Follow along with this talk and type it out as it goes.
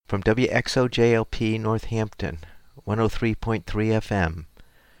From WXOJLP Northampton, 103.3 FM,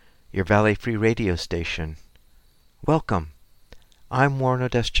 your Valley Free radio station. Welcome. I'm Warren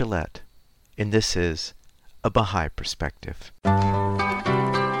Odess-Gillette, and this is A Baha'i Perspective.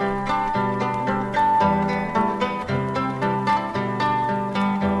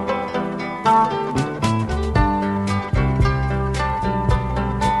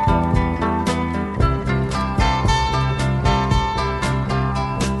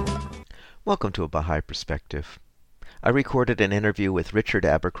 Welcome to A Baha'i Perspective. I recorded an interview with Richard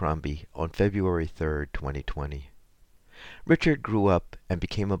Abercrombie on February 3rd, 2020. Richard grew up and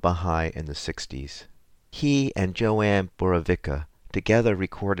became a Baha'i in the 60s. He and Joanne Borovica together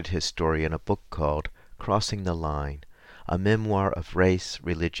recorded his story in a book called Crossing the Line, a memoir of race,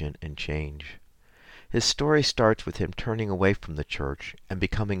 religion, and change. His story starts with him turning away from the church and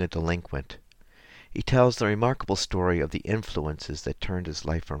becoming a delinquent. He tells the remarkable story of the influences that turned his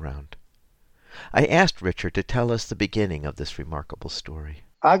life around. I asked Richard to tell us the beginning of this remarkable story.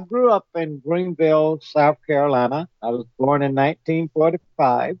 I grew up in Greenville, South Carolina. I was born in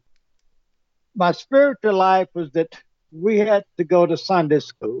 1945. My spiritual life was that we had to go to Sunday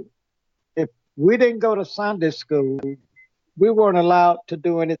school. If we didn't go to Sunday school, we weren't allowed to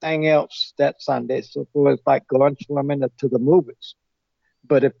do anything else that Sunday. So it was like going swimming or to the movies.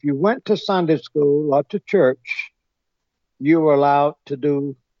 But if you went to Sunday school or to church, you were allowed to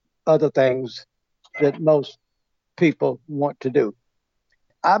do other things that most people want to do.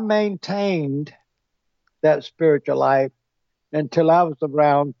 I maintained that spiritual life until I was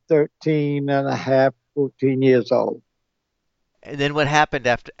around 13 and a half, 14 years old. And then what happened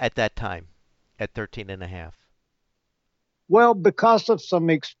at that time, at 13 and a half? Well, because of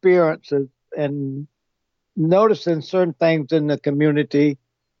some experiences and noticing certain things in the community,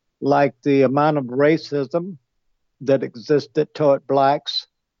 like the amount of racism that existed toward blacks,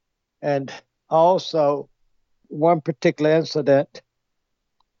 and also one particular incident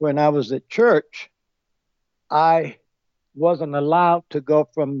when I was at church, I wasn't allowed to go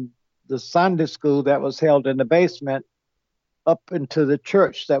from the Sunday school that was held in the basement up into the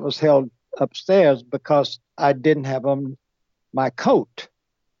church that was held upstairs because I didn't have on my coat.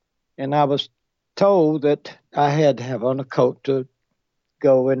 And I was told that I had to have on a coat to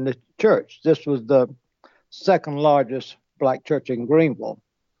go in the church. This was the second largest black church in Greenville.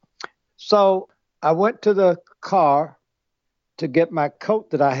 So I went to the car to get my coat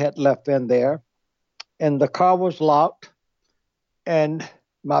that I had left in there, and the car was locked, and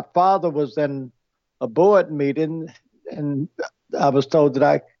my father was in a board meeting, and I was told that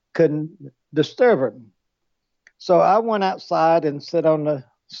I couldn't disturb him. So I went outside and sat on the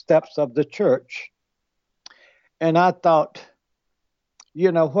steps of the church, and I thought,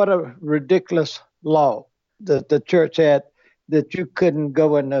 what a ridiculous law that the church had, that you couldn't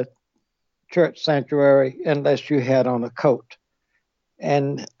go in the church sanctuary unless you had on a coat.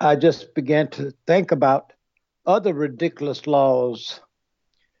 And I just began to think about other ridiculous laws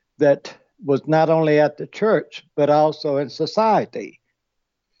that was not only at the church, but also in society.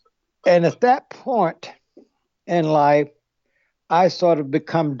 And at that point in life, I sort of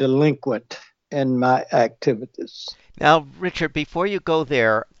become delinquent in my activities. Now, Richard, before you go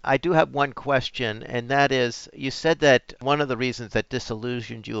there, I do have one question, and that is, you said that one of the reasons that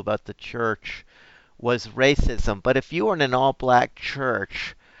disillusioned you about the church was racism. But if you were in an all-black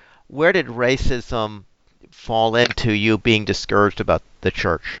church, where did racism fall into you being discouraged about the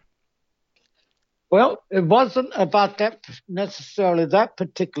church? Well, it wasn't about that necessarily that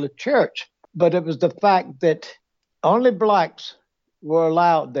particular church, but it was the fact that only blacks were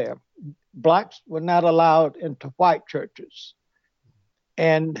allowed there. Blacks were not allowed into white churches.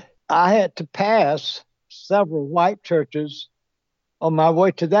 And I had to pass several white churches on my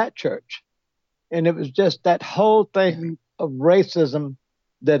way to that church. And it was just that whole thing of racism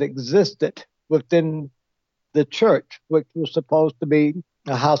that existed within the church, which was supposed to be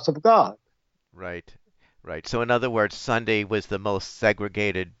a house of God. Right. So in other words, Sunday was the most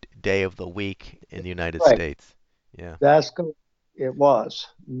segregated day of the week in the United States. Yeah. That's good. It was.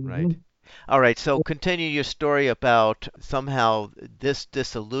 Mm-hmm. Right. All right. So continue your story about somehow this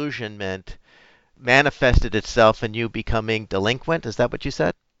disillusionment manifested itself in you becoming delinquent. Is that what you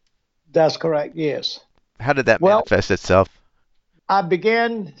said? That's correct. Yes. How did that manifest itself? I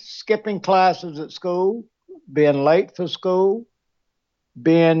began skipping classes at school, being late for school,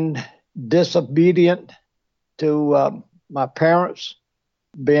 being disobedient to my parents,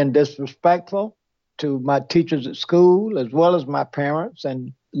 being disrespectful to my teachers at school, as well as my parents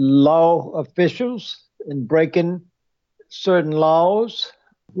and law officials, and breaking certain laws,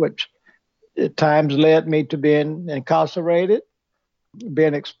 which at times led me to being incarcerated.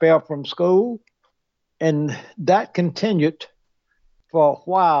 being expelled from school. And that continued for a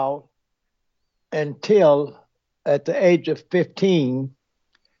while until at the age of 15,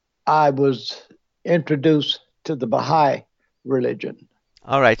 I was introduced to the Baha'i religion.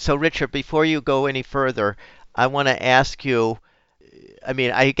 All right. So, Richard, before you go any further, I want to ask you, I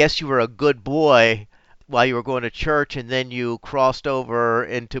mean, I guess you were a good boy while you were going to church, and then you crossed over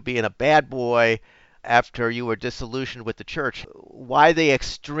into being a bad boy after you were disillusioned with the church. Why the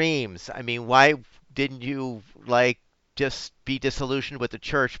extremes? I mean, why didn't you like just be disillusioned with the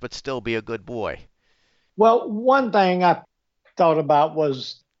church but still be a good boy? Well, one thing I thought about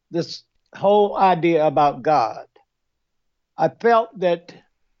was this whole idea about God. I felt that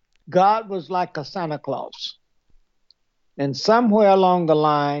God was like a Santa Claus. And somewhere along the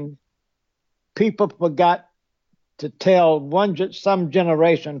line, people forgot to tell some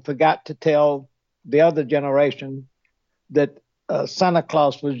generation forgot to tell the other generation that Santa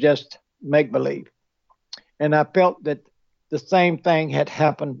Claus was just make believe. And I felt that the same thing had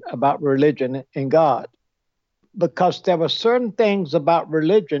happened about religion and God, because there were certain things about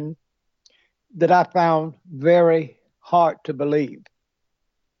religion that I found very hard to believe,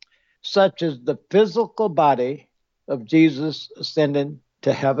 such as the physical body of Jesus ascending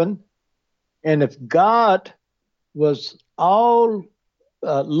to heaven. And if God was all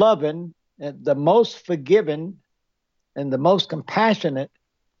loving and the most forgiving and the most compassionate,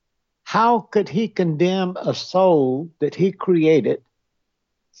 how could he condemn a soul that he created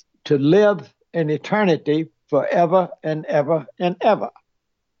to live in eternity forever and ever and ever?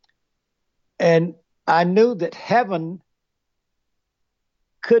 And I knew that heaven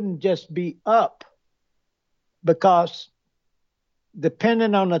couldn't just be up, because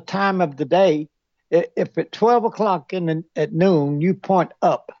depending on the time of the day, if at 12 o'clock at noon you point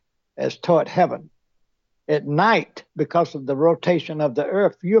up as toward heaven, at night, because of the rotation of the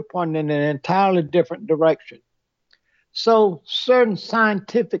earth, you're pointing in an entirely different direction. So certain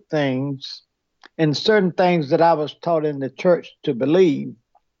scientific things and certain things that I was taught in the church to believe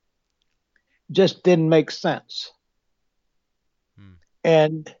just didn't make sense. Hmm.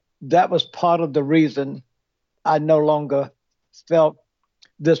 And that was part of the reason I no longer felt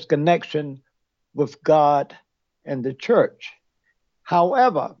this connection with God and the church.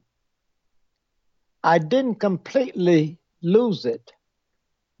 However, I didn't completely lose it,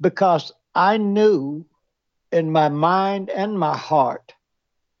 because I knew in my mind and my heart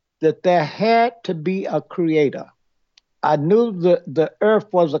that there had to be a creator. I knew the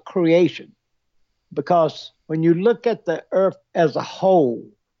earth was a creation, because when you look at the earth as a whole,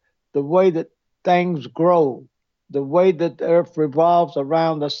 the way that things grow, the way that the earth revolves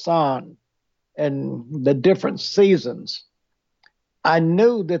around the sun, and the different seasons, I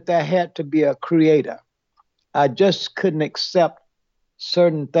knew that there had to be a creator. I just couldn't accept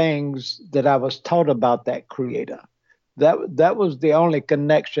certain things that I was taught about that creator. That was the only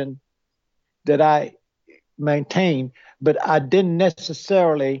connection that I maintained, but I didn't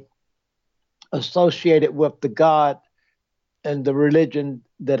necessarily associate it with the God and the religion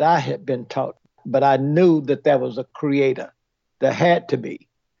that I had been taught. But I knew that there was a creator. There had to be,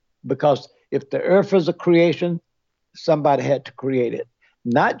 because if the earth is a creation, somebody had to create it.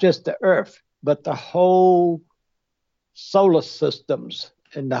 Not just the earth, but the whole solar systems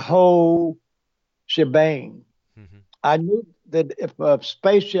and the whole shebang. Mm-hmm. I knew that if a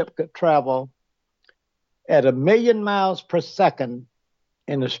spaceship could travel at 1,000,000 miles per second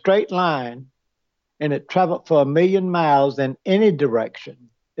in a straight line, and it traveled for 1,000,000 miles in any direction,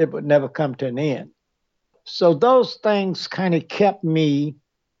 it would never come to an end. So those things kind of kept me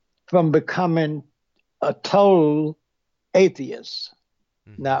from becoming a total atheist.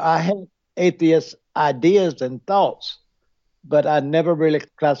 Mm-hmm. Now, I had atheist ideas and thoughts, but I never really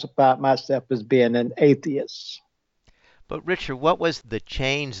classified myself as being an atheist. But Richard, what was the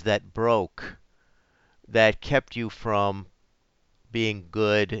chains that broke that kept you from being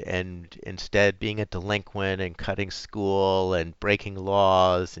good and instead being a delinquent and cutting school and breaking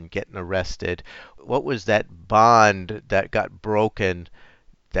laws and getting arrested? What was that bond that got broken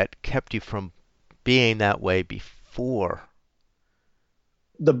that kept you from being that way before?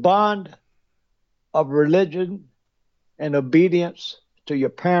 The bond of religion and obedience to your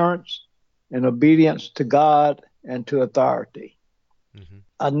parents and obedience to God and to authority. Mm-hmm.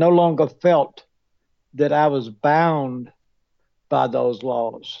 I no longer felt that I was bound by those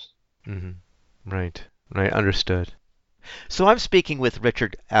laws. Mm-hmm. Right. Understood. So I'm speaking with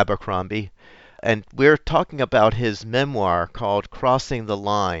Richard Abercrombie, and we're talking about his memoir called Crossing the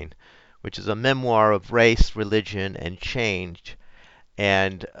Line, which is a memoir of race, religion, and change.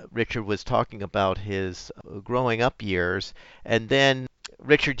 And Richard was talking about his growing up years, and then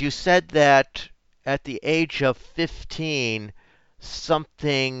Richard, you said that at the age of 15,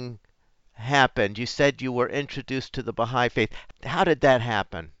 something happened. You said you were introduced to the Baha'i faith. How did that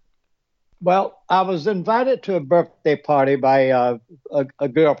happen? Well, I was invited to a birthday party by a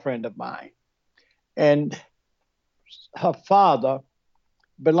girlfriend of mine, and her father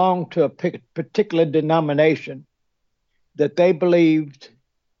belonged to a particular denomination that they believed.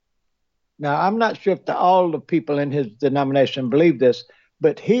 Now, I'm not sure if all the people in his denomination believed this,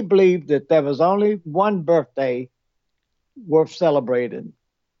 but he believed that there was only one birthday worth celebrating,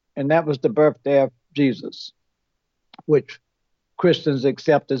 and that was the birthday of Jesus, which Christians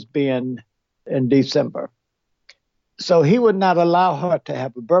accept as being in December. So he would not allow her to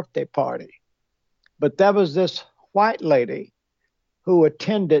have a birthday party. But there was this white lady who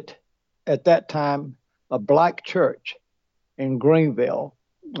attended at that time a black church in Greenville.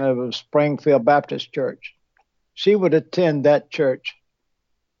 It was Springfield Baptist Church. She would attend that church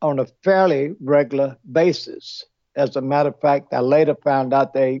on a fairly regular basis. As a matter of fact, I later found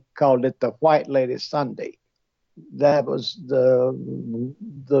out they called it the White Lady Sunday. That was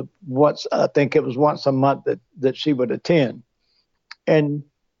the once, I think it was once a month that she would attend. And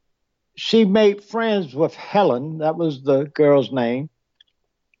she made friends with Helen. That was the girl's name.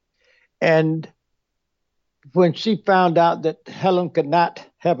 And when she found out that Helen could not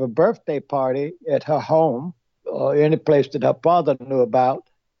have a birthday party at her home or any place that her father knew about,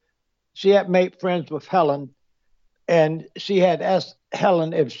 she had made friends with Helen, and she had asked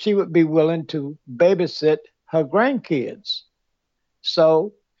Helen if she would be willing to babysit her grandkids.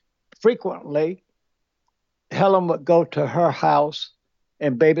 So frequently, Helen would go to her house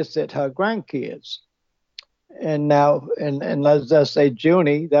and babysit her grandkids. And now, and let's just say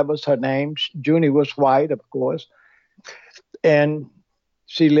Junie, that was her name. Junie was white, of course, and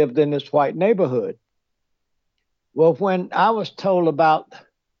she lived in this white neighborhood. Well, when I was told about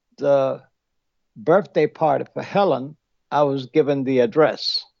the birthday party for Helen, I was given the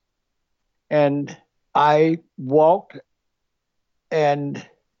address. And I walked, and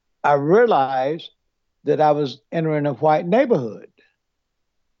I realized that I was entering a white neighborhood.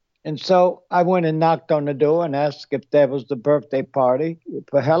 And so I went and knocked on the door and asked if there was the birthday party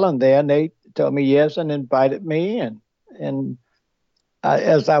for Helen there. And they told me yes and invited me in. And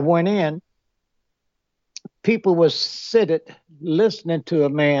as I went in, people were seated listening to a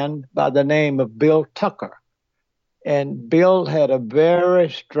man by the name of Bill Tucker. And Bill had a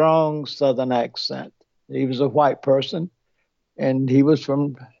very strong Southern accent. He was a white person, and he was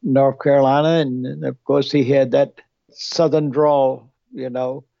from North Carolina. And of course, he had that Southern drawl, you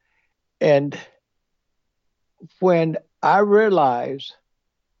know. And when I realized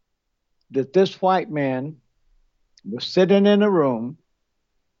that this white man was sitting in a room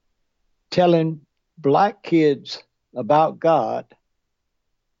telling black kids about God,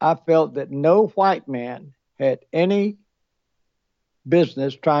 I felt that no white man had any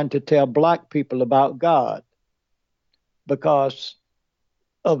business trying to tell black people about God because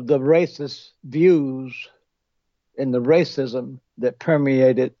of the racist views and the racism that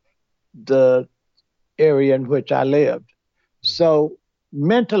permeated the area in which I lived. So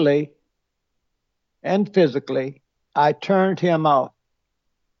mentally and physically, I turned him off.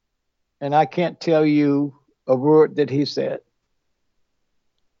 And I can't tell you a word that he said.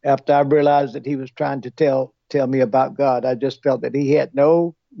 After I realized that he was trying to tell me about God, I just felt that he had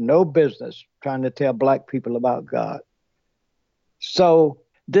no business trying to tell black people about God. So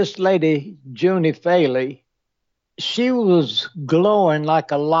this lady, Junie Faley, she was glowing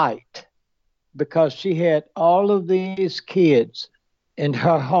like a light because she had all of these kids in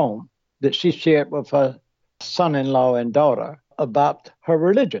her home that she shared with her son-in-law and daughter about her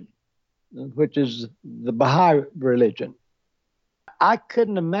religion, which is the Bahá'í religion. I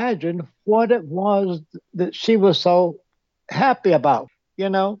couldn't imagine what it was that she was so happy about, you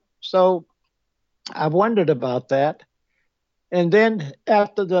know? So I wondered about that. And then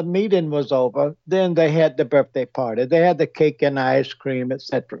after the meeting was over, then they had the birthday party. They had the cake and ice cream,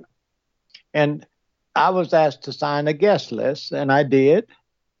 etc. And I was asked to sign a guest list, and I did.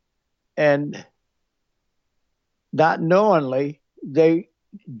 And not knowingly,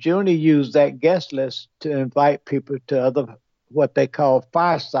 Junie used that guest list to invite people to other, what they call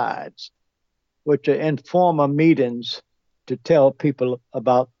firesides, which are informal meetings to tell people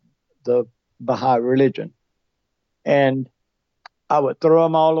about the Baha'i religion. And I would throw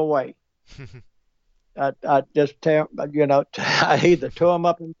them all away. I just tear, I either tore them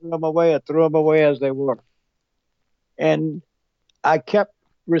up and threw them away or threw them away as they were. And I kept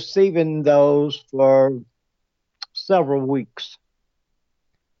receiving those for several weeks.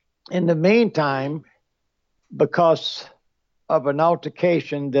 In the meantime, because of an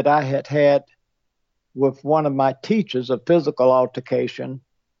altercation that I had had with one of my teachers, a physical altercation.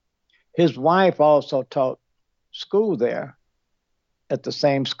 His wife also taught school there at the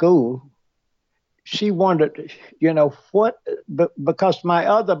same school. She wondered, what, because my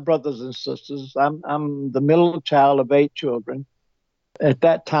other brothers and sisters, I'm the middle child of 8 children. At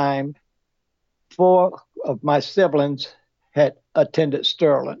that time, 4 of my siblings had attended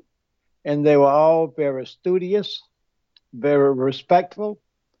Sterling, and they were all very studious, very respectful.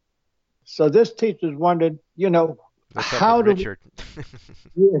 So this teacher wondered, What's up with how do we, Richard?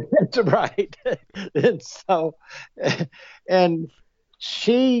 yeah, that's right. And so, and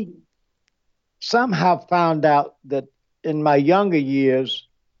she somehow found out that in my younger years,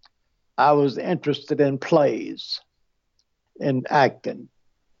 I was interested in plays and acting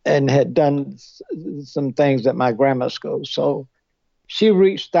and had done some things at my grammar school. So she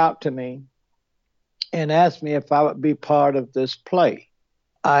reached out to me and asked me if I would be part of this play.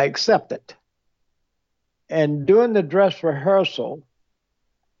 I accepted. And during the dress rehearsal,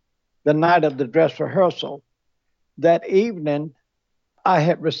 the night of the dress rehearsal, that evening, I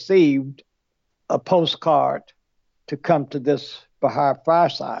had received a postcard to come to this Baha'i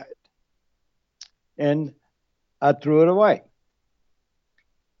fireside. And I threw it away.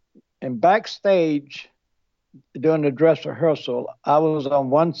 And backstage, during the dress rehearsal, I was on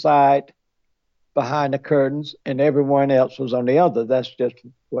one side behind the curtains and everyone else was on the other. That's just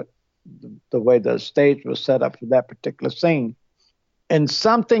what the way the stage was set up for that particular scene. And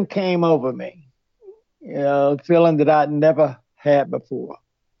something came over me, a feeling that I'd never had before.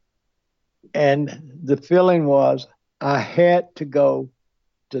 And the feeling was I had to go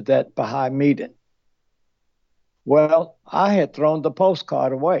to that Baha'i meeting. Well, I had thrown the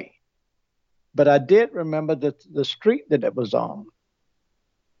postcard away, but I did remember the street that it was on.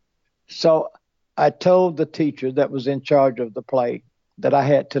 So I told the teacher that was in charge of the play that I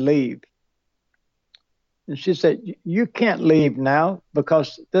had to leave. And she said, "You can't leave now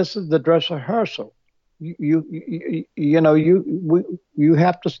because this is the dress rehearsal. You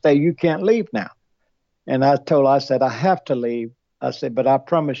have to stay. You can't leave now." And I told her, I said, "I have to leave." I said, "But I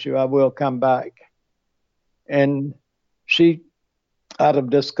promise you I will come back." And she, out of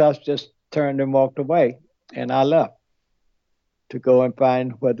disgust, just turned and walked away. And I left to go and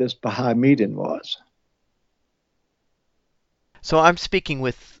find where this Baha'i meeting was. So I'm speaking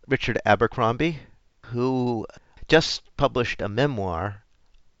with Richard Abercrombie, who just published a memoir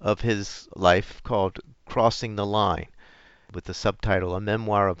of his life called Crossing the Line, with the subtitle A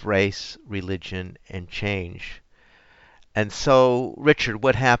Memoir of Race, Religion, and Change. And so, Richard,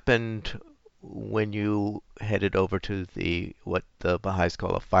 what happened when you headed over to what the Baha'is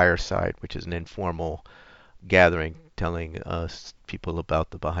call a fireside, which is an informal gathering telling us people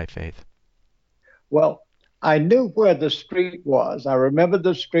about the Baha'i faith? Well, I knew where the street was. I remember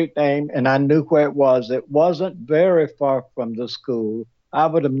the street name and I knew where it was. It wasn't very far from the school. I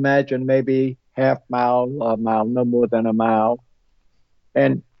would imagine maybe half mile, a mile, no more than a mile.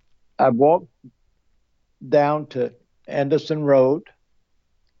 And I walked down to Anderson Road.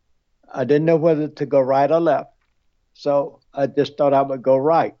 I didn't know whether to go right or left. So I just thought I would go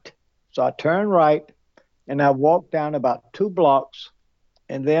right. So I turned right and I walked down about 2 blocks.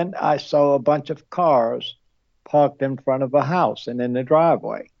 And then I saw a bunch of cars parked in front of a house and in the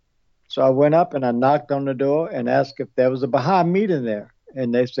driveway. So I went up and I knocked on the door and asked if there was a Baha'i meeting there.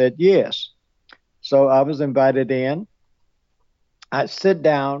 And they said yes. So I was invited in. I sit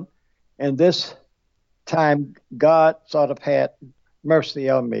down, and this time God sort of had mercy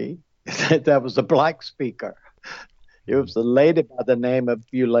on me. There was a black speaker. It was a lady by the name of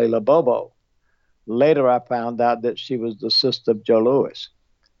Eulela Bobo. Later, I found out that she was the sister of Joe Louis.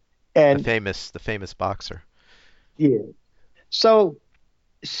 And The famous boxer. yeah, so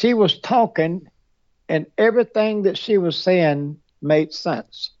she was talking, and everything that she was saying made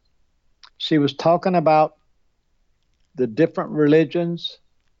sense. She was talking about the different religions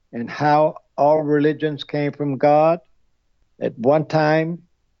and how all religions came from God. At one time,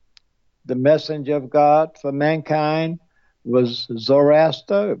 the messenger of God for mankind was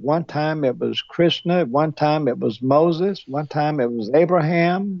Zoroaster. At one time, it was Krishna. At one time, it was Moses. One time, it was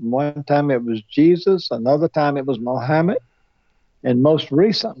Abraham. One time, it was Jesus. Another time, it was Muhammad. And most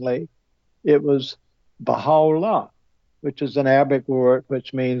recently, it was Baha'u'llah, which is an Arabic word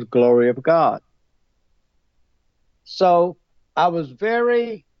which means glory of God. So I was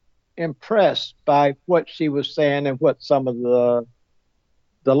very impressed by what she was saying and what some of the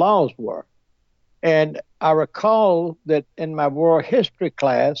laws were. And I recall that in my world history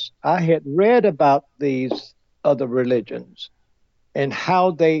class, I had read about these other religions and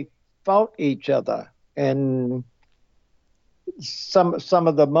how they fought each other and some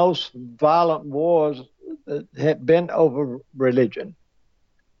of the most violent wars had been over religion.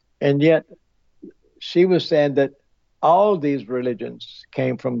 And yet she was saying that all these religions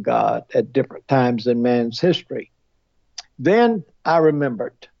came from God at different times in man's history. Then I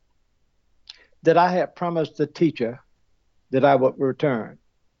remembered that I had promised the teacher that I would return.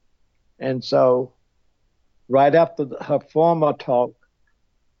 And so, right after her formal talk,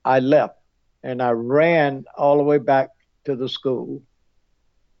 I left and I ran all the way back to the school.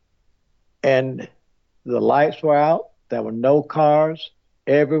 And the lights were out, there were no cars,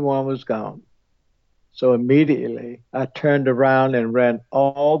 everyone was gone. So immediately I turned around and ran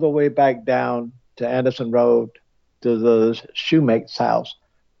all the way back down to Anderson Road to the shoemaker's house.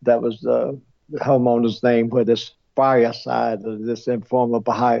 That was the homeowner's name where this fireside of this informal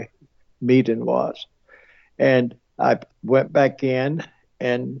Baha'i meeting was. And I went back in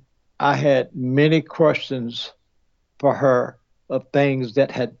and I had many questions for her of things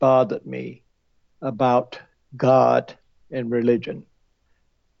that had bothered me about God and religion.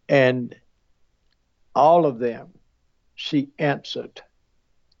 And all of them she answered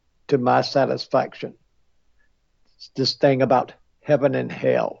to my satisfaction. This thing about heaven and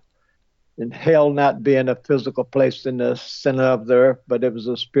hell not being a physical place in the center of the earth, but it was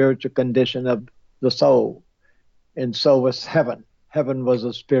a spiritual condition of the soul. And so was heaven. Heaven was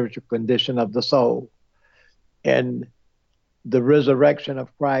a spiritual condition of the soul. And the resurrection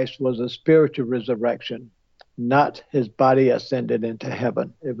of Christ was a spiritual resurrection, not his body ascended into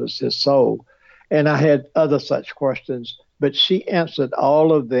heaven. It was his soul. And I had other such questions, but she answered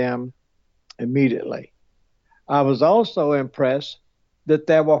all of them immediately. I was also impressed that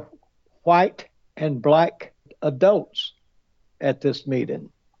there were white and black adults at this meeting.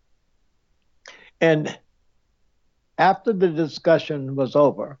 And after the discussion was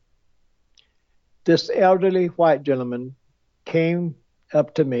over, this elderly white gentleman came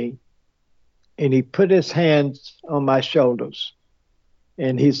up to me and he put his hands on my shoulders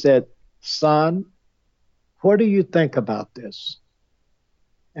and he said, "Son, what do you think about this?"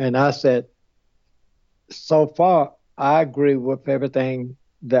 And I said, "So far, I agree with everything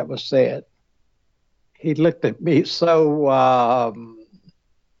that was said." He looked at me so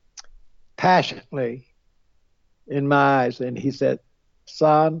passionately in my eyes and he said,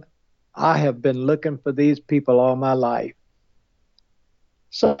 "Son, I have been looking for these people all my life."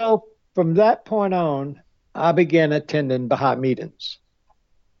 So from that point on, I began attending Baha'i meetings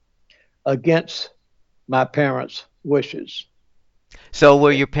against my parents' wishes. So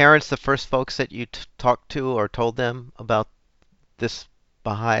were your parents the first folks that you talked to or told them about this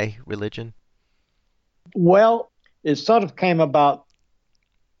Baha'i religion? Well, it sort of came about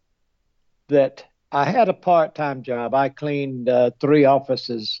that I had a part time job. I cleaned three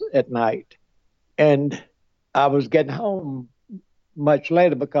offices at night, and I was getting home much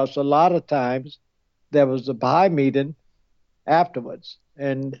later because a lot of times there was a Baha'i meeting afterwards,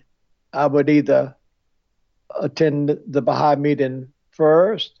 and I would either attend the Baha'i meeting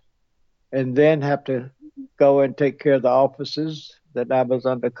first and then have to go and take care of the offices that I was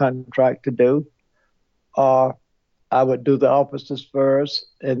under contract to do, or I would do the offices first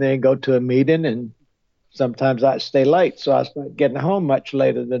and then go to a meeting, and sometimes I'd stay late. So I started getting home much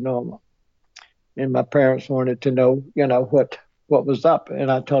later than normal. And my parents wanted to know, what was up.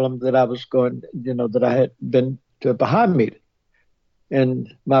 And I told them that I was going, that I had been to a Baha'i meeting.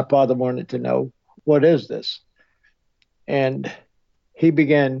 And my father wanted to know, what is this? And he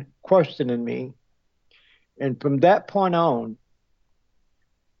began questioning me. And from that point on,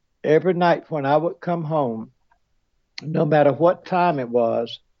 every night when I would come home, no matter what time it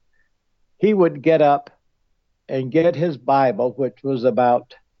was, he would get up and get his Bible, which was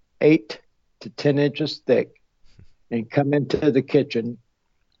about 8 to 10 inches thick, and come into the kitchen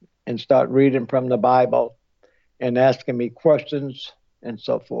and start reading from the Bible and asking me questions and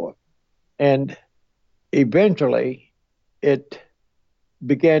so forth. And eventually it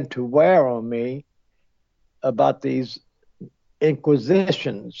began to wear on me about these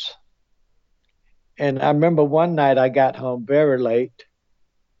inquisitions. And I remember one night I got home very late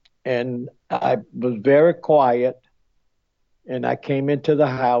and I was very quiet, and I came into the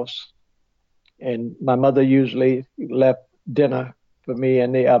house, and my mother usually left dinner for me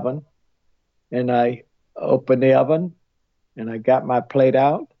in the oven. And I opened the oven and I got my plate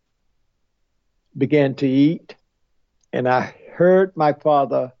out, began to eat, and I heard my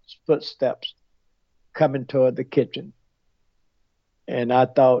father's footsteps coming toward the kitchen. And I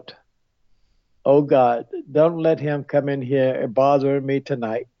thought, oh God, don't let him come in here and bother me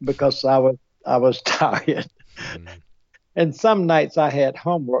tonight, because I was tired. Mm. And some nights I had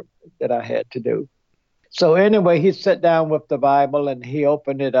homework that I had to do. So anyway, he sat down with the Bible and he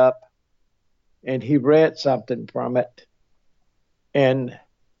opened it up and he read something from it. And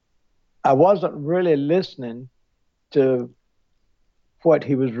I wasn't really listening to what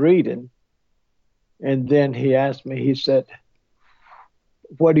he was reading. And then he asked me, he said,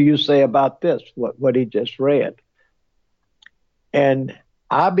 what do you say about this? What he just read? And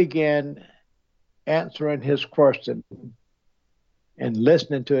I began answering his question and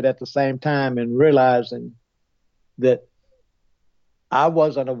listening to it at the same time and realizing that I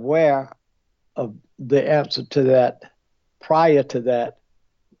wasn't aware of the answer to that prior to that,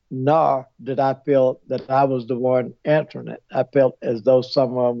 nor did I feel that I was the one answering it. I felt as though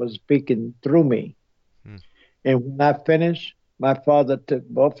someone was speaking through me. Hmm. And when I finished, my father took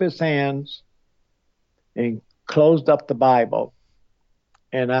both his hands and closed up the Bible.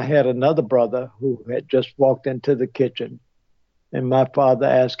 And I had another brother who had just walked into the kitchen. And my father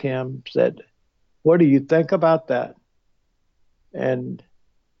asked him, said, what do you think about that? And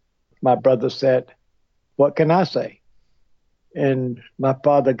my brother said, what can I say? And my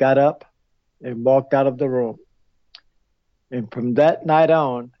father got up and walked out of the room. And from that night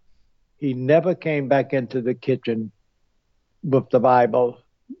on, he never came back into the kitchen with the Bible,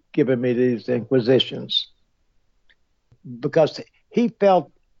 giving me these inquisitions, because he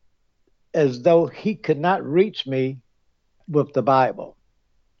felt as though he could not reach me with the Bible.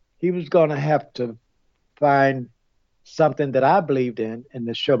 He was going to have to find something that I believed in and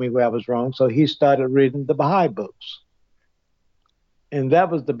to show me where I was wrong. So he started reading the Baha'i books. And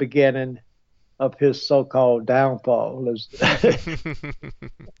that was the beginning of his so-called downfall.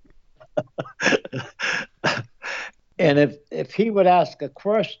 And if he would ask a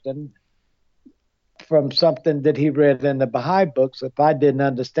question from something that he read in the Baha'i books, if I didn't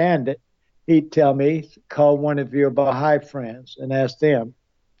understand it, he'd tell me, call one of your Baha'i friends and ask them.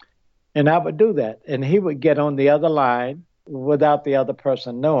 And I would do that. And he would get on the other line without the other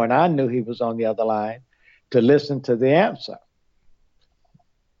person knowing. I knew he was on the other line to listen to the answer.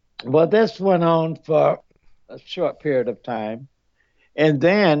 Well, this went on for a short period of time. And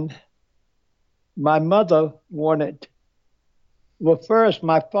then my mother wanted, well, first,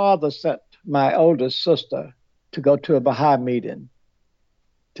 my father sent my oldest sister to go to a Baha'i meeting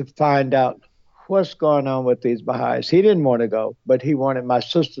to find out what's going on with these Baha'is. He didn't want to go, but he wanted my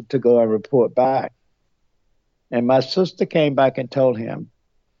sister to go and report back. And my sister came back and told him,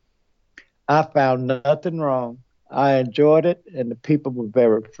 I found nothing wrong. I enjoyed it, and the people were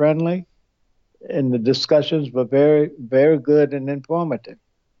very friendly, and the discussions were very, very good and informative.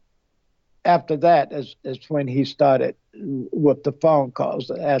 After that is when he started with the phone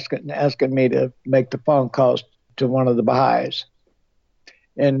calls, asking me to make the phone calls to one of the Baha'is.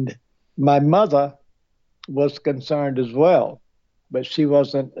 And my mother was concerned as well, but she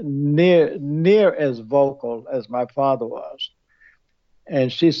wasn't near as vocal as my father was.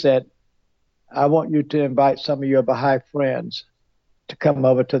 And she said, I want you to invite some of your Baha'i friends to come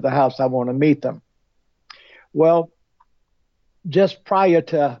over to the house. I want to meet them. Well, just prior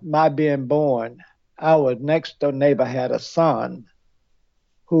to my being born, our next door neighbor had a son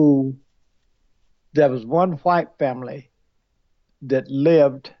who, there was one white family that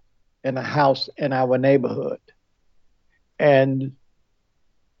lived in a house in our neighborhood. And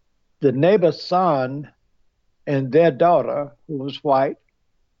the neighbor's son and their daughter, who was white,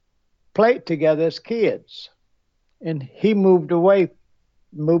 played together as kids. And he moved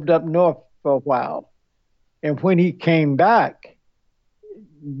up north for a while. And when he came back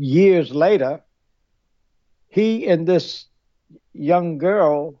years later, he and this young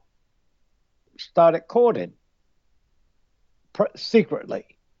girl started courting secretly.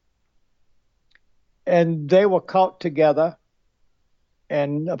 And they were caught together.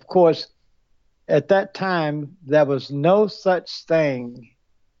 And of course, at that time, there was no such thing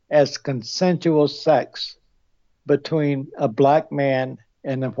as consensual sex between a black man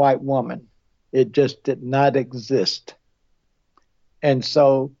and a white woman. It just did not exist. And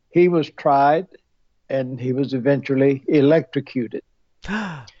so he was tried and he was eventually electrocuted.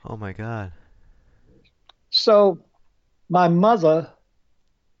 Oh my God. So my mother,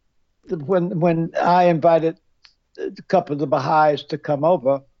 when I invited a couple of the Baha'is to come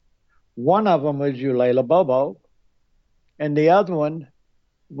over, one of them was Eulela Bobo, and the other one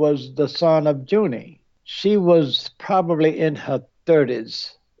was the son of Junie. She was probably in her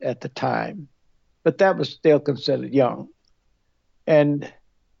 30s at the time, but that was still considered young. And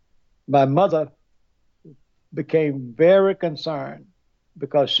my mother became very concerned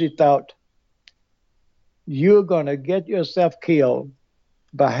because she thought, you're going to get yourself killed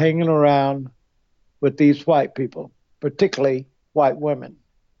by hanging around with these white people, particularly white women.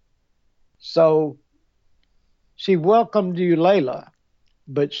 So She welcomed Eulela,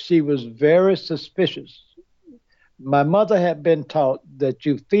 but she was very suspicious. My mother had been taught that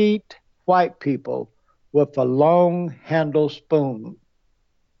you feed white people with a long handled spoon,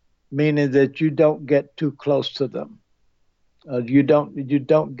 meaning that you don't get too close to them. You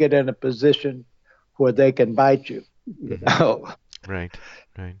don't get in a position where they can bite you. You Mm-hmm. know? Right.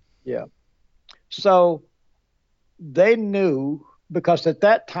 Right. Yeah. So they knew because at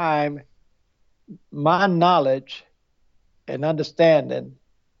that time my knowledge and understanding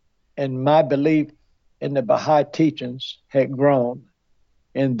and my belief in the Baha'i teachings had grown,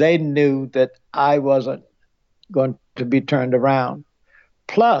 and they knew that I wasn't going to be turned around.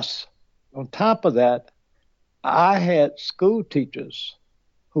 Plus, on top of that, I had school teachers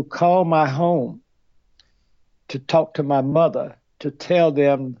who called my home to talk to my mother to tell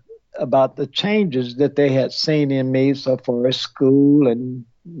them about the changes that they had seen in me so far as school and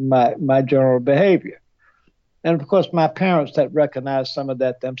my general behavior. And of course, my parents had recognized some of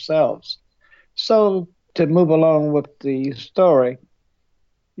that themselves. So, to move along with the story,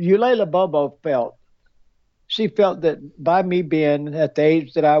 Eulela Bobo she felt that by me being at the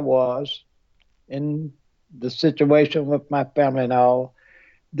age that I was, in the situation with my family and all,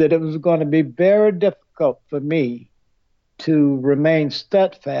 that it was going to be very difficult for me to remain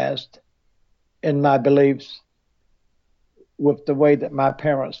steadfast in my beliefs with the way that my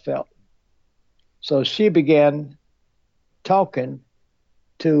parents felt. So she began talking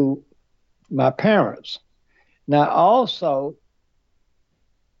to my parents. Now, also,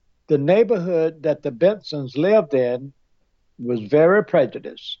 the neighborhood that the Bensons lived in was very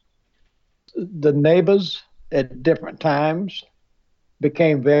prejudiced. The neighbors at different times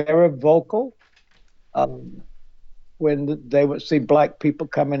became very vocal um, when they would see black people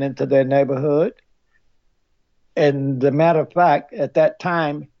coming into their neighborhood. And the matter of fact, at that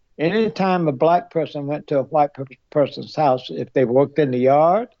time, anytime a black person went to a white person's house, if they worked in the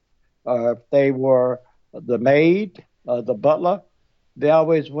yard or if they were the maid or the butler, they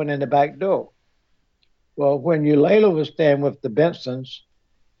always went in the back door. Well, when Eulela was staying with the Bensons,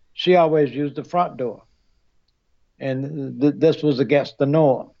 she always used the front door. And this was against the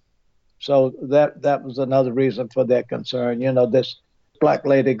norm. So that was another reason for their concern. You know, this black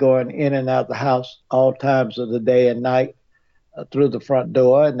lady going in and out of the house all times of the day and night through the front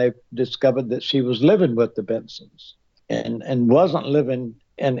door, and they discovered that she was living with the Bensons and wasn't living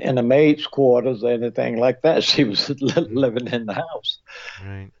in a maid's quarters or anything like that. She was Mm-hmm. living in the house.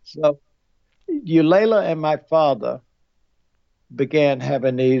 Right. So Eulela and my father began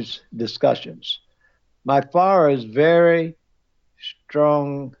having these discussions. My father is very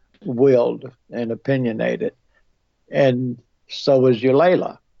strong willed and opinionated, and so is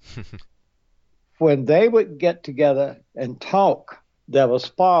Eulela. When they would get together and talk, there were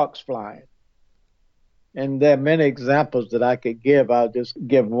sparks flying. And there are many examples that I could give. I'll just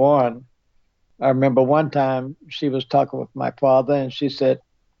give one. I remember one time she was talking with my father and she said,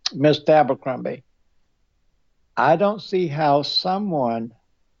 Mr. Abercrombie, I don't see how someone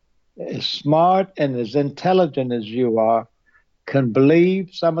as smart and as intelligent as you are can believe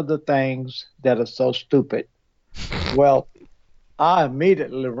some of the things that are so stupid. Well, I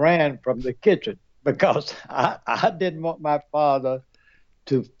immediately ran from the kitchen because I didn't want my father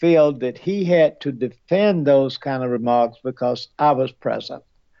to feel that he had to defend those kind of remarks because I was present.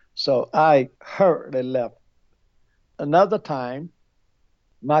 So I hurriedly left. Another time,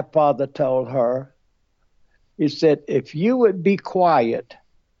 my father told her, he said, if you would be quiet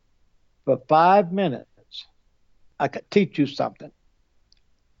for 5 minutes, I could teach you something.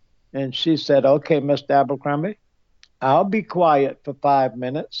 And she said, okay, Mr. Abercrombie, I'll be quiet for 5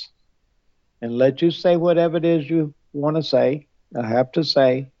 minutes and let you say whatever it is you want to say, I have to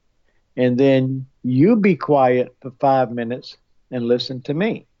say, and then you be quiet for 5 minutes and listen to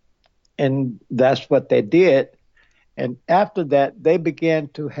me. And that's what they did. And after that, they began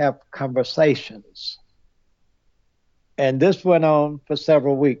to have conversations. And this went on for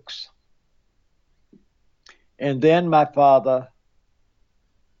several weeks. And then my father,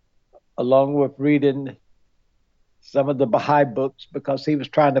 along with reading some of the Baha'i books, because he was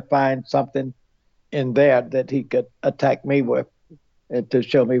trying to find something in there that he could attack me with and to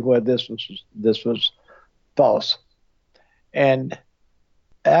show me where this was false. And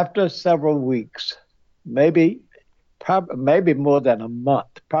after several weeks, maybe maybe more than a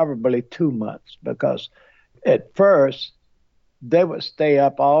month, probably 2 months, because at first they would stay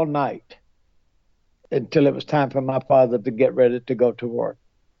up all night until it was time for my father to get ready to go to work.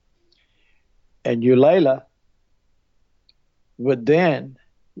 And Eulela would then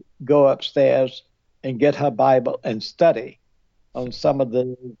go upstairs and get her Bible and study on some of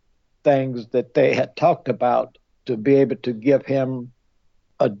the things that they had talked about to be able to give him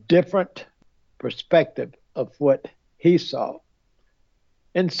a different perspective of what he saw.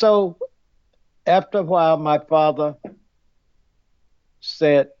 And so after a while, my father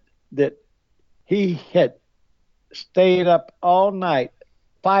said that he had stayed up all night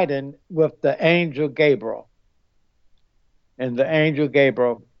fighting with the angel Gabriel, and the angel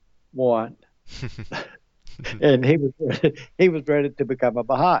Gabriel won, and he was ready to become a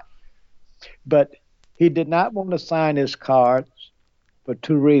Baha'i, but he did not want to sign his cards for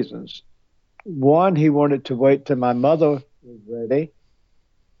two reasons. One, he wanted to wait till my mother was ready,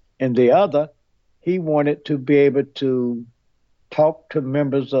 and the other, he wanted to be able to talk to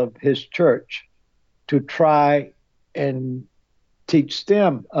members of his church to try and teach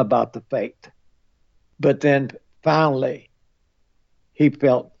them about the faith. But then finally, he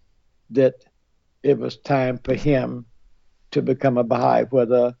felt that it was time for him to become a Baha'i,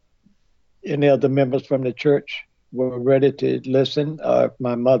 whether any of the members from the church were ready to listen, or if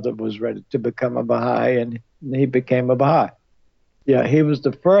my mother was ready to become a Baha'i, and he became a Baha'i. Yeah, he was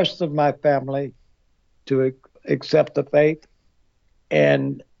the first of my family to accept the faith.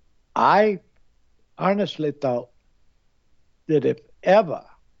 And I honestly thought that if ever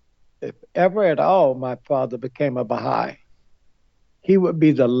at all my father became a Baha'i, he would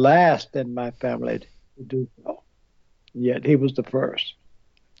be the last in my family to do so. Yet he was the first.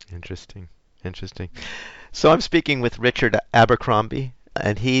 Interesting. Interesting. So I'm speaking with Richard Abercrombie,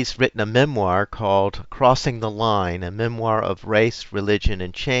 and he's written a memoir called Crossing the Line, a memoir of race, religion,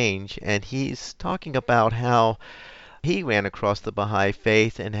 and change. And he's talking about how he ran across the Baha'i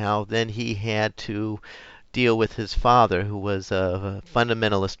faith and how then he had to deal with his father, who was a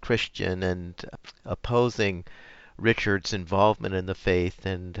fundamentalist Christian and opposing Richard's involvement in the faith,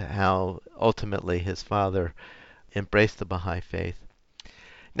 and how ultimately his father embraced the Baha'i faith.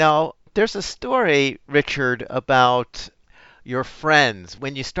 Now, there's a story, Richard, about your friends.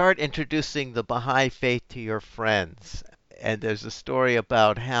 When you start introducing the Baha'i faith to your friends, and there's a story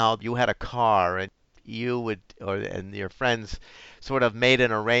about how you had a car and you would, or and your friends sort of made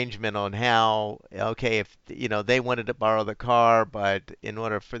an arrangement on how, okay, if they wanted to borrow the car, but in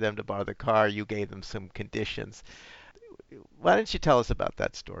order for them to borrow the car, you gave them some conditions. Why don't you tell us about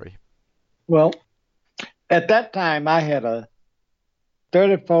that story? Well, at that time, I had a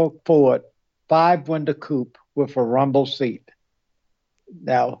 34 Ford five window coupe with a rumble seat.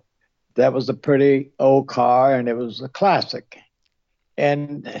 Now, that was a pretty old car and it was a classic.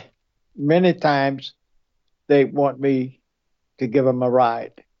 And many times they want me to give them a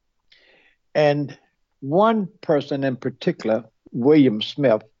ride. And one person in particular, William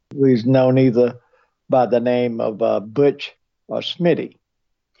Smith, who is known either by the name of Butch or Smitty,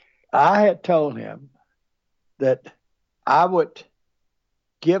 I had told him that I would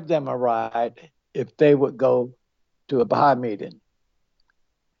give them a ride if they would go to a Baha'i meeting.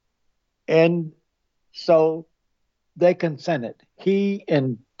 And so they consented. He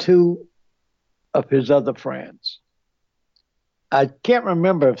and two of his other friends. I can't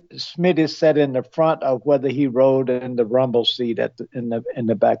remember if Smitty sat in the front or whether he rode in the rumble seat in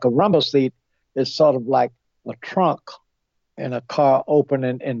the back. A rumble seat is sort of like a trunk in a car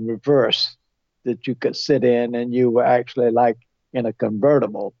opening in reverse that you could sit in, and you were actually like in a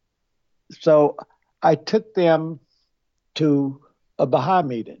convertible. So I took them to a Baha'i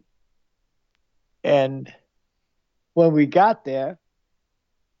meeting. And when we got there,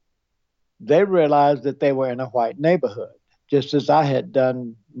 they realized that they were in a white neighborhood, just as I had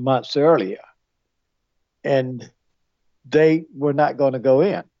done months earlier. And they were not going to go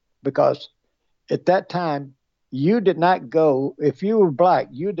in because at that time, you did not go, if you were black,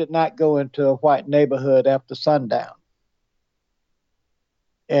 you did not go into a white neighborhood after sundown.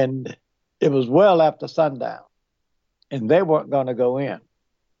 And it was well after sundown, and they weren't going to go in.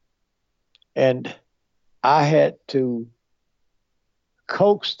 And I had to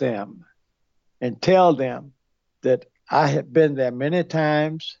coax them and tell them that I had been there many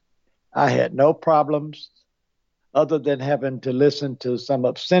times. I had no problems other than having to listen to some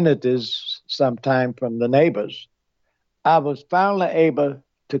obscenities sometime from the neighbors. I was finally able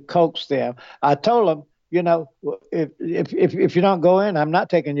to coax them. I told them, if you don't go in, I'm not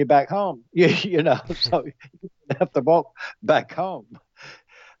taking you back home. So you have to walk back home.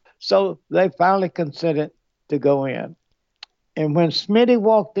 So they finally consented to go in. And when Smitty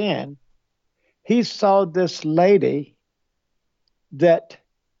walked in, he saw this lady that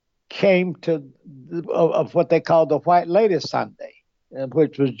came to of what they called the White Lady Sunday,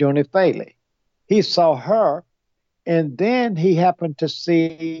 which was Junie Faley. He saw her, and then he happened to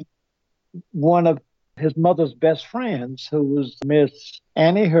see one of his mother's best friends, who was Miss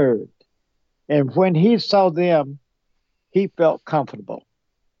Annie Hurd. And when he saw them, he felt comfortable.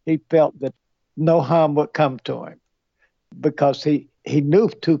 He felt that no harm would come to him because he knew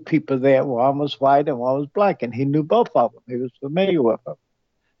two people there. One was white and one was black, and he knew both of them. He was familiar with them.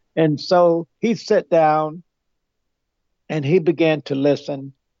 And so he sat down and he began to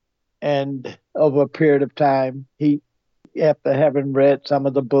listen. And over a period of time, after having read some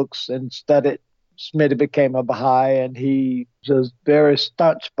of the books and studied, Smitty became a Baha'i, and he was very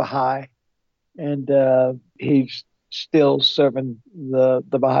staunch Baha'i, and he's still serving the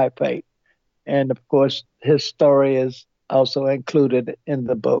Baha'i faith. And of course, his story is also included in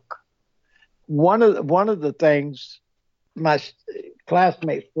the book. One of the things my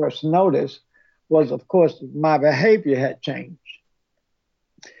classmates first noticed was, of course, my behavior had changed,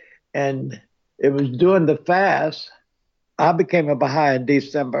 and it was during the fast. I became a Baha'i in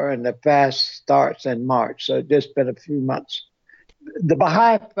December, and the fast starts in March, so it's just been a few months. The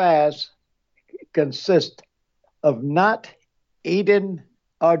Baha'i fast consists of not eating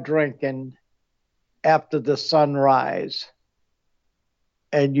or drinking after the sunrise,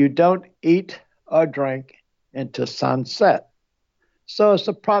 and you don't eat or drink until sunset. So it's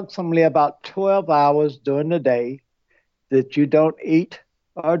approximately about 12 hours during the day that you don't eat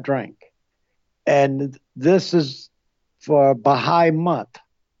or drink. And this is for Baha'i month,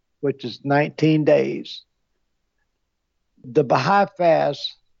 which is 19 days. The Baha'i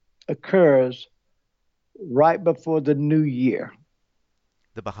fast occurs right before the new year.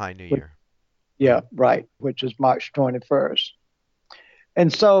 The Baha'i New Year. Yeah, right, which is March 21st.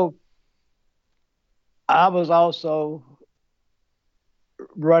 And so I was also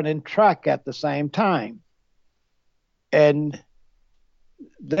running track at the same time. And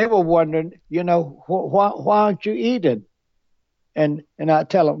they were wondering, why aren't you eating? And I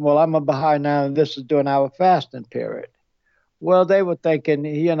tell them, well, I'm a Baha'i now, and this is during our fasting period. Well, they were thinking,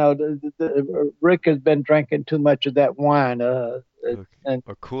 Rick has been drinking too much of that wine, and,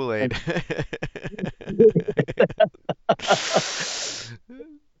 Or Kool-Aid.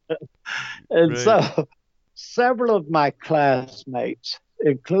 and and Right. so several of my classmates,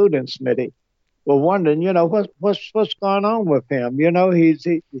 including Smitty, were wondering, what's going on with him.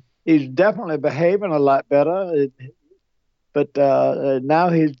 He's definitely behaving a lot better, but now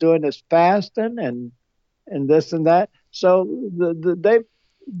he's doing his fasting and this and that. So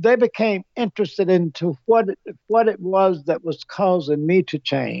they became interested into what it was that was causing me to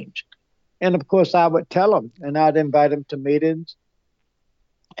change. And of course, I would tell them, and I'd invite them to meetings.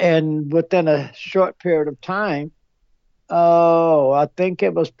 And within a short period of time, oh, I think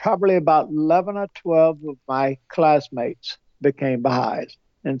it was probably about 11 or 12 of my classmates became Baha'is,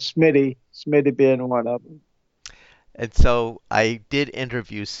 and Smitty being one of them. And so I did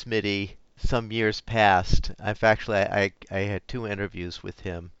interview Smitty some years past. I've actually I had two interviews with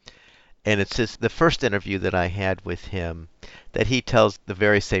him, and it's just the first interview that I had with him that he tells the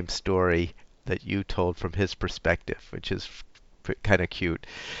very same story that you told from his perspective, which is kind of cute.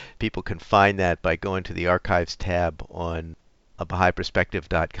 People can find that by going to the archives tab on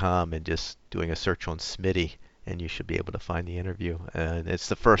Bahá'íPerspective.com and just doing a search on Smitty, and you should be able to find the interview. And it's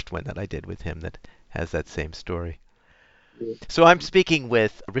the first one that I did with him that has that same story. So I'm speaking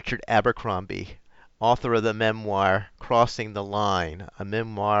with Richard Abercrombie, author of the memoir Crossing the Line, a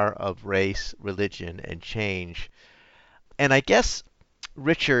memoir of race, religion, and change. And I guess,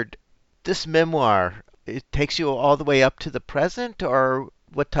 Richard, this memoir, it takes you all the way up to the present, or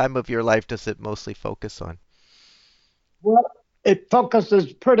what time of your life does it mostly focus on? Well, it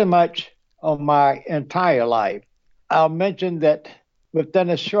focuses pretty much on my entire life. I'll mention that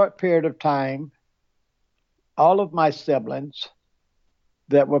within a short period of time, all of my siblings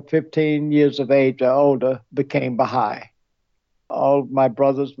that were 15 years of age or older became Baha'i. All of my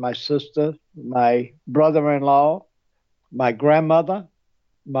brothers, my sister, my brother in law, my grandmother,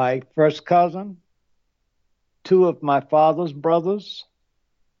 my first cousin, two of my father's brothers,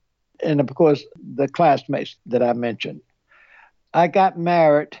 and of course, the classmates that I mentioned. I got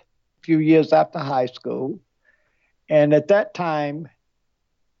married a few years after high school, and at that time,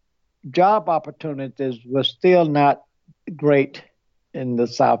 job opportunities were still not great in the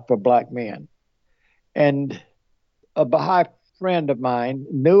South for black men. And a Baha'i friend of mine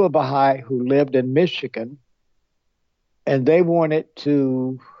knew a Baha'i who lived in Michigan, and they wanted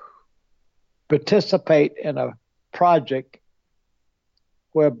to participate in a project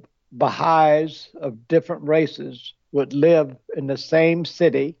where Baha'is of different races would live in the same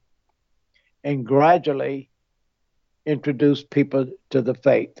city and gradually introduce people to the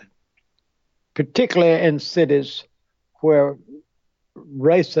faith, particularly in cities where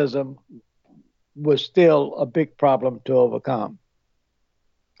racism was still a big problem to overcome.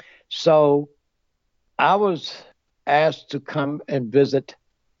 So I was asked to come and visit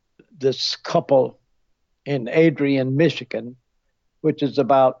this couple in Adrian, Michigan, which is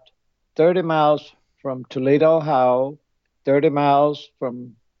about 30 miles from Toledo, Ohio, 30 miles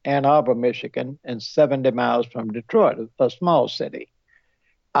from Ann Arbor, Michigan, and 70 miles from Detroit, a small city.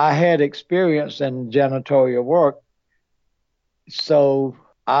 I had experience in janitorial work, so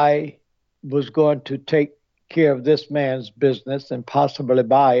I was going to take care of this man's business and possibly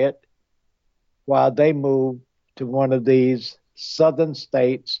buy it while they moved to one of these southern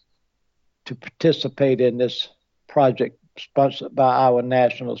states to participate in this project sponsored by our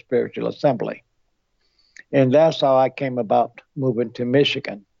National Spiritual Assembly. And that's how I came about moving to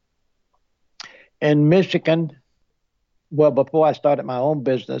Michigan. In Michigan, well, before I started my own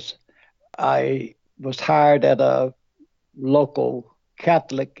business, I was hired at a local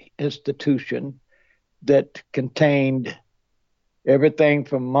Catholic institution that contained everything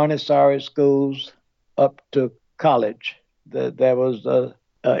from Montessori schools up to college. There was a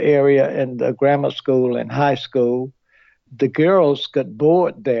area in the grammar school and high school. The girls could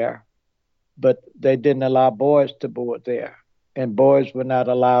board there, but they didn't allow boys to board there. And boys were not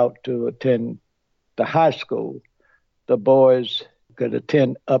allowed to attend the high school. The boys could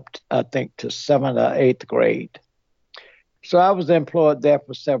attend up, I think, to 7th or 8th grade. So I was employed there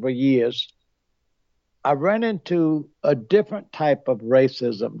for several years. I ran into a different type of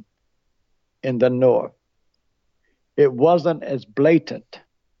racism in the North. It wasn't as blatant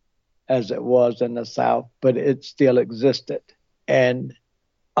as it was in the South, but it still existed. And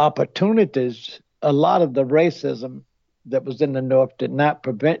opportunities, a lot of the racism that was in the North did not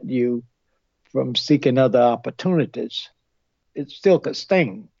prevent you from seeking other opportunities. It still could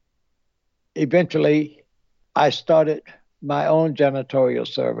sting. Eventually, I started my own janitorial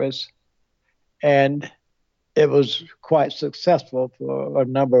service, and it was quite successful for a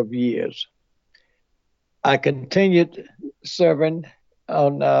number of years. I continued serving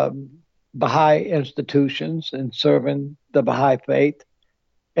on Baha'i institutions and serving the Baha'i faith.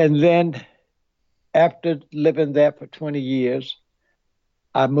 And then, after living there for 20 years,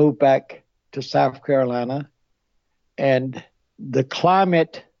 I moved back to South Carolina, and the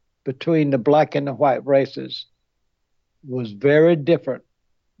climate between the black and the white races was very different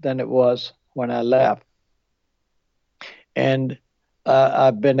than it was when I left. And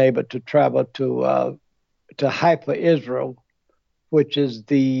I've been able to travel to Haifa, Israel, which is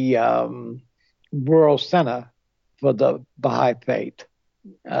the world center for the Baha'i faith.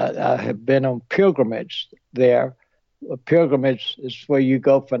 I have been on pilgrimage there. A pilgrimage is where you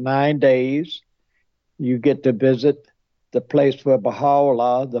go for 9 days. You get to visit the place where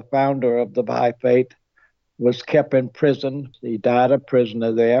Baha'u'llah, the founder of the Baha'i faith, was kept in prison. He died a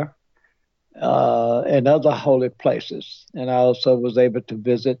prisoner there, and other holy places. And I also was able to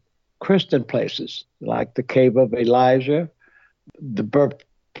visit Christian places like the Cave of Elijah, the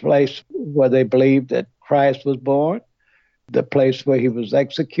birthplace where they believed that Christ was born, the place where he was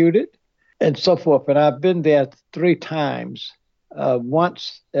executed, and so forth. And I've been there 3 times,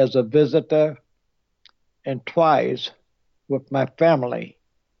 once as a visitor and twice with my family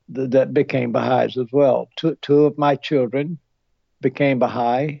that became Baha'is as well. Two of my children became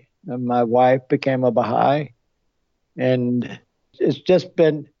Baha'i, and my wife became a Baha'i. And it's just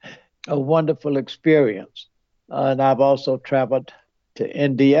been a wonderful experience. And I've also traveled to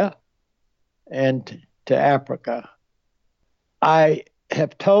India and to Africa. I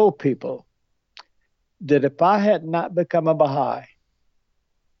have told people that if I had not become a Baha'i,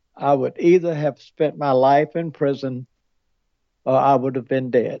 I would either have spent my life in prison or I would have been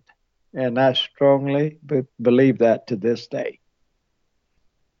dead. And I strongly believe that to this day.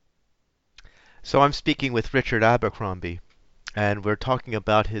 So I'm speaking with Richard Abercrombie, and we're talking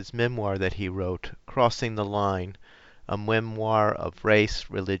about his memoir that he wrote, Crossing the Line, a memoir of race,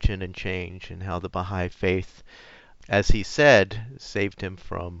 religion, and change, and how the Baha'i faith, as he said, saved him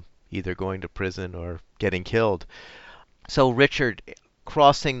from either going to prison or getting killed. So, Richard,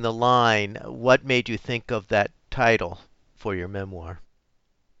 Crossing the Line, what made you think of that title for your memoir?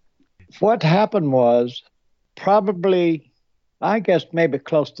 What happened was probably, I guess, maybe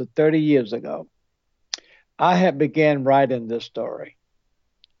close to 30 years ago, I had began writing this story.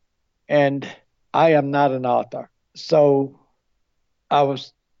 And I am not an author. So I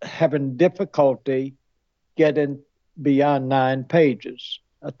was having difficulty getting beyond 9 pages.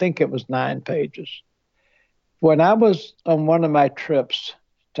 I think it was 9 pages. When I was on one of my trips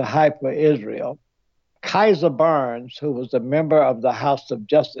to Haifa, Israel, Kaiser Barnes, who was a member of the House of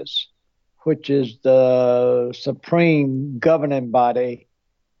Justice, which is the supreme governing body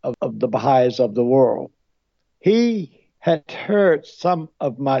of the Baha'is of the world, he had heard some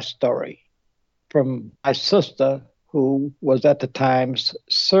of my story. from my sister, who was at the time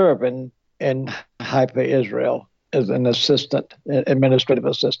serving in Haifa, Israel, as an assistant, administrative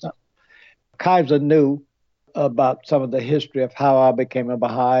assistant. Kaiser knew about some of the history of how I became a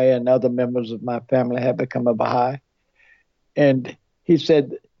Baha'i and other members of my family had become a Baha'i. And he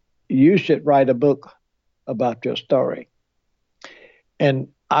said, you should write a book about your story. And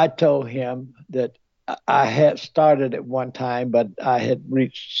I told him that I had started at one time, but I had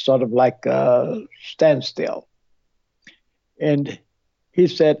reached sort of like a standstill. And he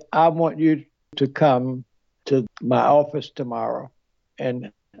said, I want you to come to my office tomorrow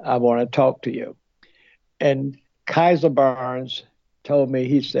and I want to talk to you. And Kaiser Barnes told me,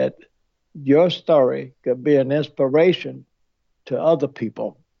 he said, your story could be an inspiration to other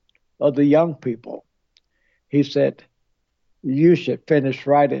people, other young people. He said, you should finish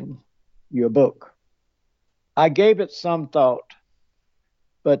writing your book. I gave it some thought,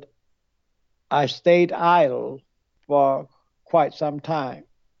 but I stayed idle for quite some time.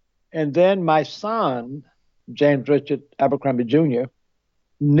 And then my son, James Richard Abercrombie Jr.,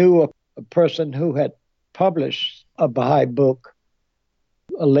 knew a person who had published a Baha'i book,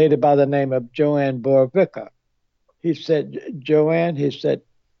 a lady by the name of Joanne Borovica. He said, Joanne, he said,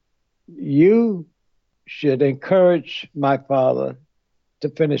 you should encourage my father to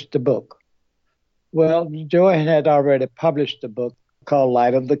finish the book. Well, Joanne had already published a book called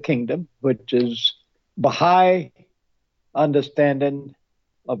Light of the Kingdom, which is Baha'i understanding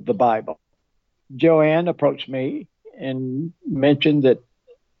of the Bible. Joanne approached me and mentioned that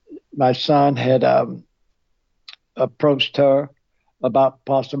my son had approached her about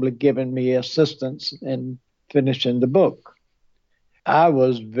possibly giving me assistance in finishing the book. I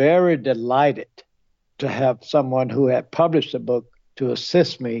was very delighted to have someone who had published a book to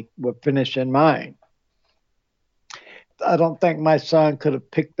assist me with finishing mine. I don't think my son could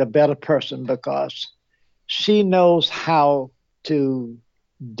have picked a better person because she knows how to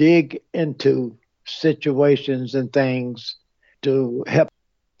dig into situations and things to help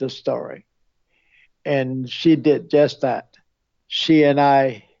the story. And she did just that. She and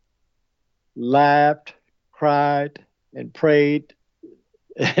I laughed, cried, and prayed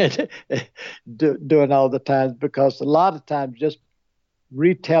during all the times, because a lot of times just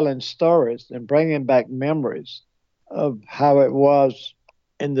retelling stories and bringing back memories of how it was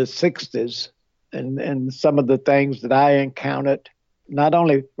in the 60s and some of the things that I encountered, not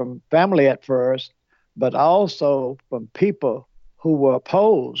only from family at first, but also from people who were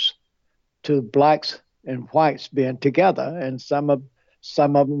opposed to blacks and whites being together. And some of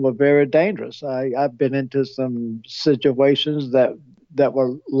them were very dangerous. I've been into some situations that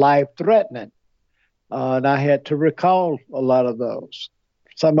were life-threatening, and I had to recall a lot of those.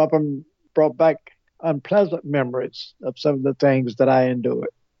 Some of them brought back unpleasant memories of some of the things that I endured.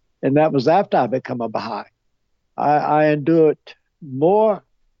 And that was after I became a Baha'i. I endured more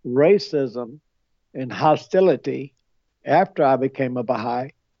racism and hostility after I became a Baha'i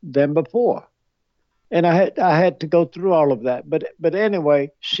than before. And I had to go through all of that. But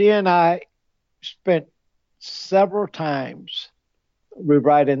anyway, she and I spent several times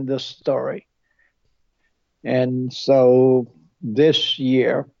rewriting this story. And so this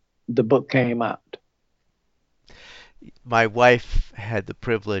year, the book came out. My wife had the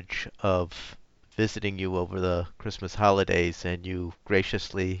privilege of visiting you over the Christmas holidays, and you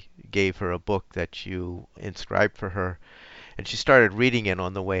graciously gave her a book that you inscribed for her. And she started reading it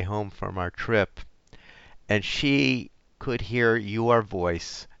on the way home from our trip. And she could hear your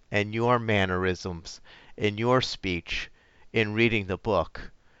voice and your mannerisms in your speech in reading the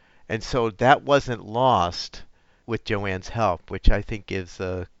book. And so that wasn't lost with Joanne's help, which I think gives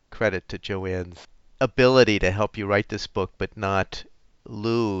credit to Joanne's ability to help you write this book, but not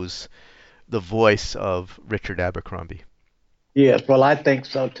lose the voice of Richard Abercrombie. Yes, well, I think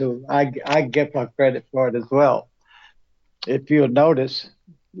so too. I give her credit for it as well. If you'll notice,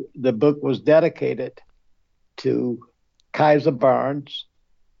 the book was dedicated to Kaiser Barnes,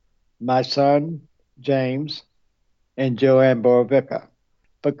 my son, James, and Joanne Borovica,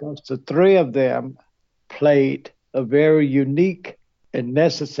 because the three of them played a very unique and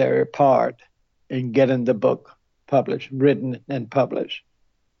necessary part in getting the book published, written and published.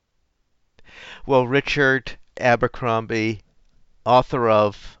 Well, Richard Abercrombie, author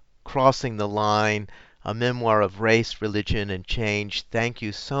of Crossing the Line, a memoir of race, religion, and change, thank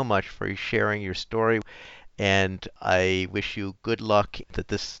you so much for sharing your story. And I wish you good luck that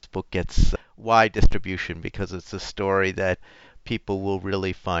this book gets wide distribution, because it's a story that people will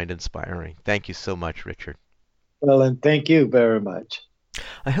really find inspiring. Thank you so much, Richard. Well, and thank you very much.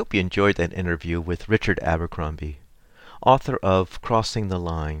 I hope you enjoyed that interview with Richard Abercrombie, author of Crossing the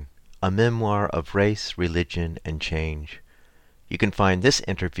Line, A Memoir of Race, Religion, and Change. You can find this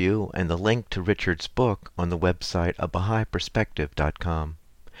interview and the link to Richard's book on the website abahaiperspective.com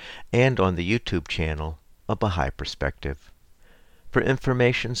and on the YouTube channel, A Baha'i Perspective. For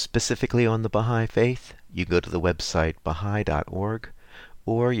information specifically on the Baha'i Faith, you go to the website baha'i.org,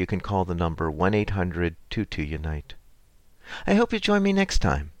 or you can call the number 1-800-22-UNITE. I hope you join me next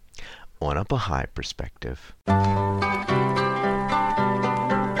time on A Baha'i Perspective.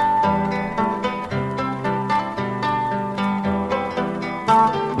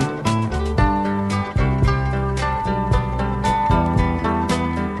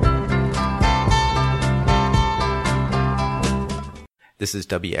 This is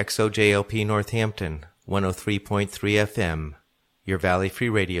WXOJLP Northampton, 103.3 FM, your Valley Free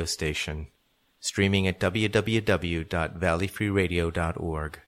Radio station, streaming at www.valleyfreeradio.org.